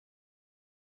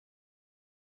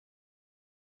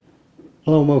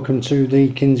Hello and welcome to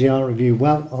the Kinsey Art Review.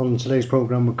 Well, on today's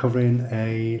programme we're covering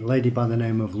a lady by the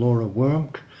name of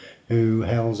Woermke, who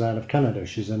hails out of Canada.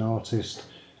 She's an artist,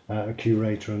 a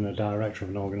curator and a director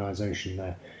of an organisation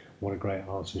there. What a great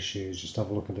artist she is. Just have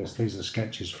a look at this. These are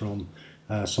sketches from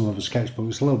some of her sketchbooks.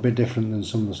 It's a little bit different than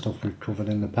some of the stuff we've covered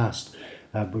in the past,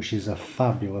 but she's a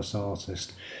fabulous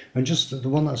artist. And just the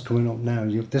one that's coming up now,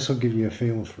 this will give you a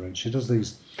feel for it. She does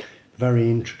these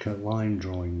very intricate line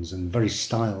drawings and very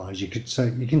stylized. You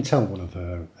can tell one of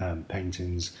her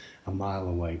paintings a mile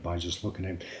away by just looking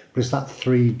at it. But it's that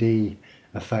 3D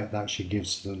effect that she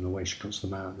gives to them, the way she cuts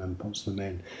them out and then puts them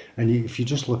in. And if you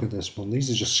just look at this one,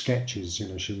 these are just sketches. You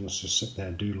know, she must just sit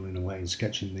there doodling away and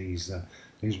sketching these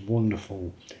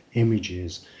wonderful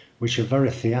images, which are very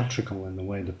theatrical in the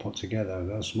way they're put together.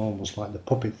 That's almost like the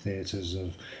puppet theatres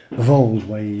of old,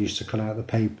 where you used to cut out the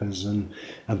papers and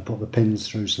put the pins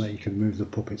through so that you could move the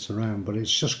puppets around. But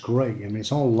it's just great. I mean,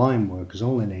 it's all line work, it's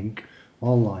all in ink,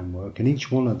 all line work, and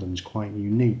each one of them is quite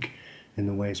unique in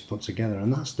the way it's put together.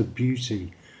 And that's the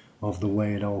beauty of the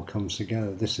way it all comes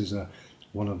together. This is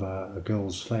one of a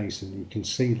girl's face, and you can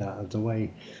see that the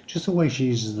way she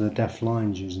uses the deft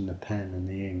lines using the pen and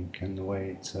the ink, and the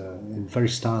way it's very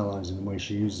stylized in the way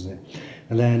she uses it.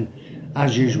 And then,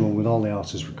 as usual with all the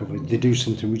artists we cover, they do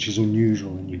something which is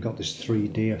unusual, and you've got this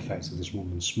 3D effect of this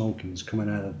woman smoking. It's coming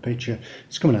out of the picture.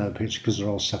 It's coming out of the picture because they're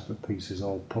all separate pieces,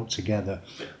 all put together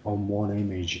on one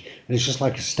image, and it's just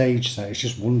like a stage set. It's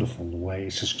just wonderful the way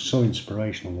it's just so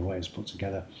inspirational the way it's put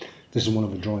together. This is one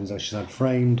of the drawings that she's had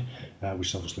framed, which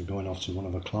is obviously going off to one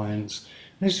of her clients.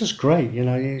 And it's just great, you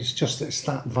know, it's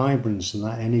that vibrance and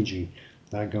that energy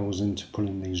that goes into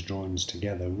putting these drawings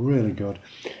together. Really good.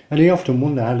 And you often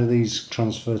wonder, how do these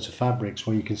transfer to fabrics?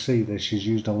 Well, you can see that she's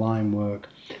used a line work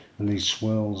and these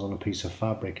swirls on a piece of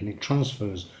fabric, and it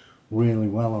transfers really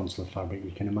well onto the fabric.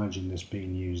 You can imagine this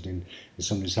being used in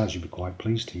somebody's house. You'd be quite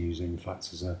pleased to use it, in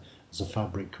fact, as a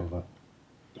fabric cover.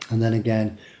 And then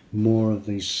again, more of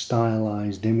these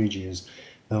stylized images.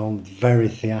 They're all very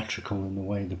theatrical in the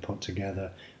way they're put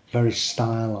together, very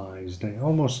stylized. It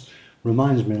almost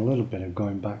reminds me a little bit of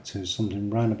going back to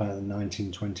something around about the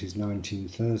 1920s,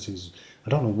 1930s. I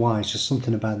don't know why, it's just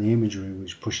something about the imagery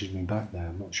which pushes me back there.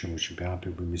 I'm not sure we should be happy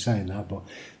with me saying that,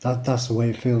 but that's the way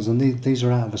it feels. And these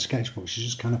are out of a sketchbook. She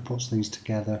just kind of puts these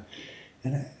together.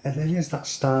 And it is that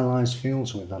stylized feel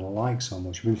to it that I like so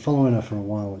much. I've been following her for a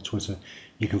while at Twitter.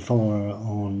 You can follow her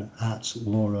on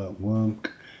 @Woermke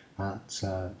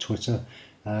at Twitter.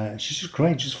 She's just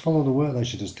great. Just follow the work that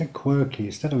she does. It's dead quirky.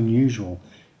 It's dead unusual.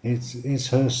 It's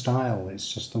her style.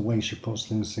 It's just the way she puts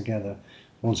things together.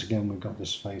 Once again, we've got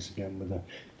this face again with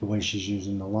the way she's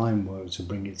using the line work to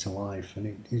bring it to life.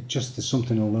 And it just, there's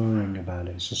something alluring about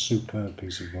it. It's a superb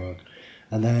piece of work.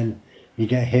 And then you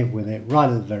get hit with it right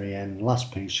at the very end.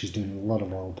 Last piece, she's doing a lot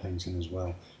of oil painting as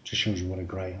well. Just shows you what a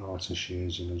great artist she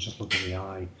is. You know, just look at the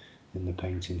eye in the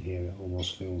painting here. It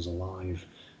almost feels alive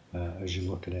as you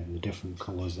look at it, and the different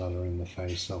colours that are in the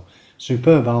face. So,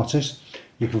 superb artist.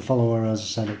 You can follow her, as I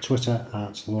said, at Twitter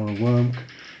 @Woermke,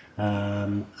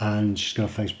 and she's got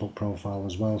a Facebook profile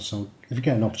as well. So, if you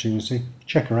get an opportunity,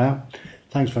 check her out.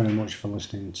 Thanks very much for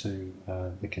listening to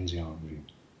the Kinsey Art Review.